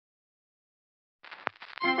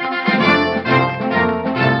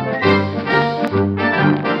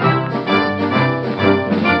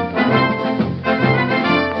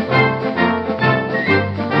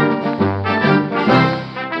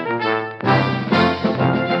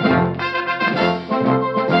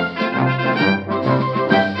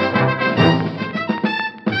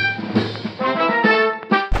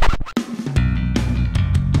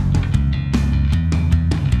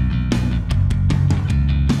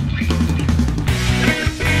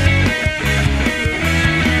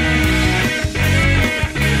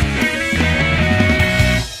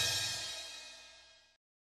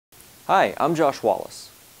Hi, I'm Josh Wallace,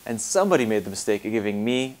 and somebody made the mistake of giving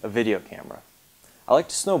me a video camera. I like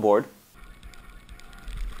to snowboard.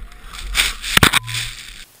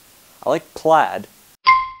 I like plaid.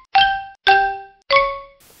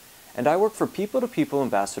 And I work for people-to-people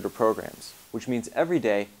ambassador programs, which means every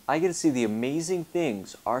day I get to see the amazing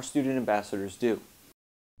things our student ambassadors do.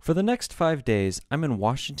 For the next 5 days, I'm in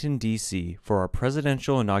Washington, D.C. for our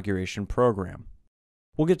Presidential Inauguration program.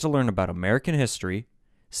 We'll get to learn about American history,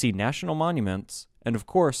 see national monuments, and of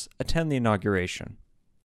course, attend the inauguration.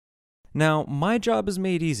 Now, my job is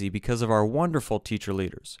made easy because of our wonderful teacher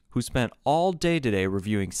leaders, who spent all day today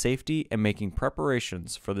reviewing safety and making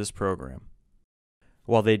preparations for this program.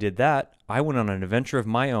 While they did that, I went on an adventure of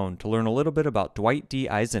my own to learn a little bit about Dwight D.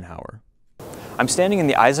 Eisenhower. I'm standing in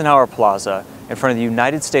the Eisenhower Plaza in front of the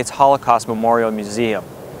United States Holocaust Memorial Museum.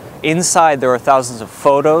 Inside there are thousands of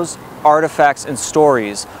photos, artifacts, and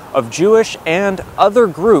stories of Jewish and other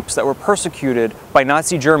groups that were persecuted by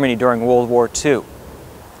Nazi Germany during World War II.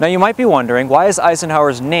 Now you might be wondering, why is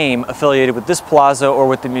Eisenhower's name affiliated with this plaza or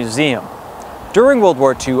with the museum? During World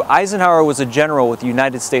War II, Eisenhower was a general with the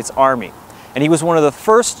United States Army, and he was one of the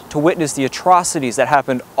first to witness the atrocities that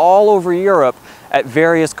happened all over Europe at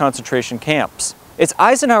various concentration camps. It's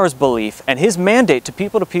Eisenhower's belief and his mandate to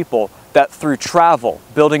people that through travel,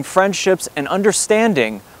 building friendships, and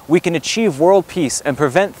understanding, we can achieve world peace and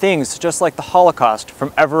prevent things just like the Holocaust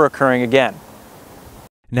from ever occurring again.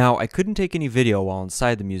 Now, I couldn't take any video while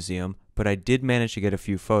inside the museum, but I did manage to get a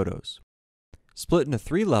few photos. Split into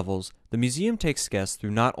 3 levels, the museum takes guests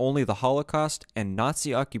through not only the Holocaust and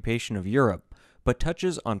Nazi occupation of Europe, but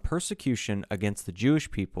touches on persecution against the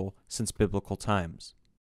Jewish people since biblical times.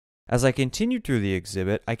 As I continued through the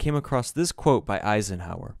exhibit, I came across this quote by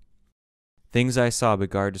Eisenhower. "Things I saw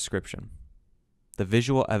begar description. The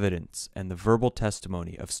visual evidence and the verbal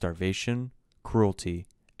testimony of starvation, cruelty,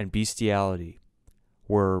 and bestiality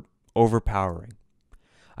were overpowering.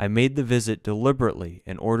 I made the visit deliberately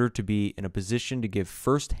in order to be in a position to give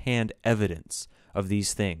first-hand evidence of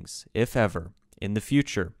these things, if ever, in the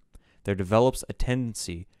future, there develops a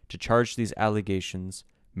tendency to charge these allegations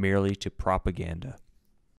merely to propaganda."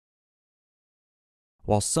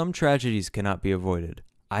 While some tragedies cannot be avoided,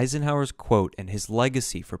 Eisenhower's quote and his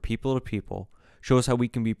legacy for people-to-people shows how we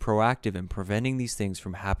can be proactive in preventing these things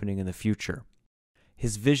from happening in the future.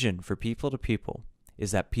 His vision for people-to-people is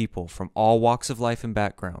that people from all walks of life and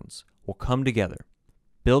backgrounds will come together,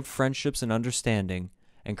 build friendships and understanding,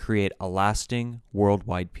 and create a lasting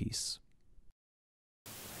worldwide peace.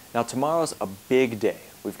 Now tomorrow's a big day.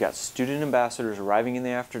 We've got student ambassadors arriving in the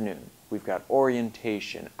afternoon. We've got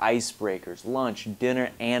orientation, icebreakers, lunch, dinner,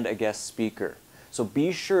 and a guest speaker. So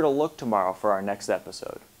be sure to look tomorrow for our next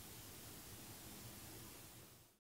episode.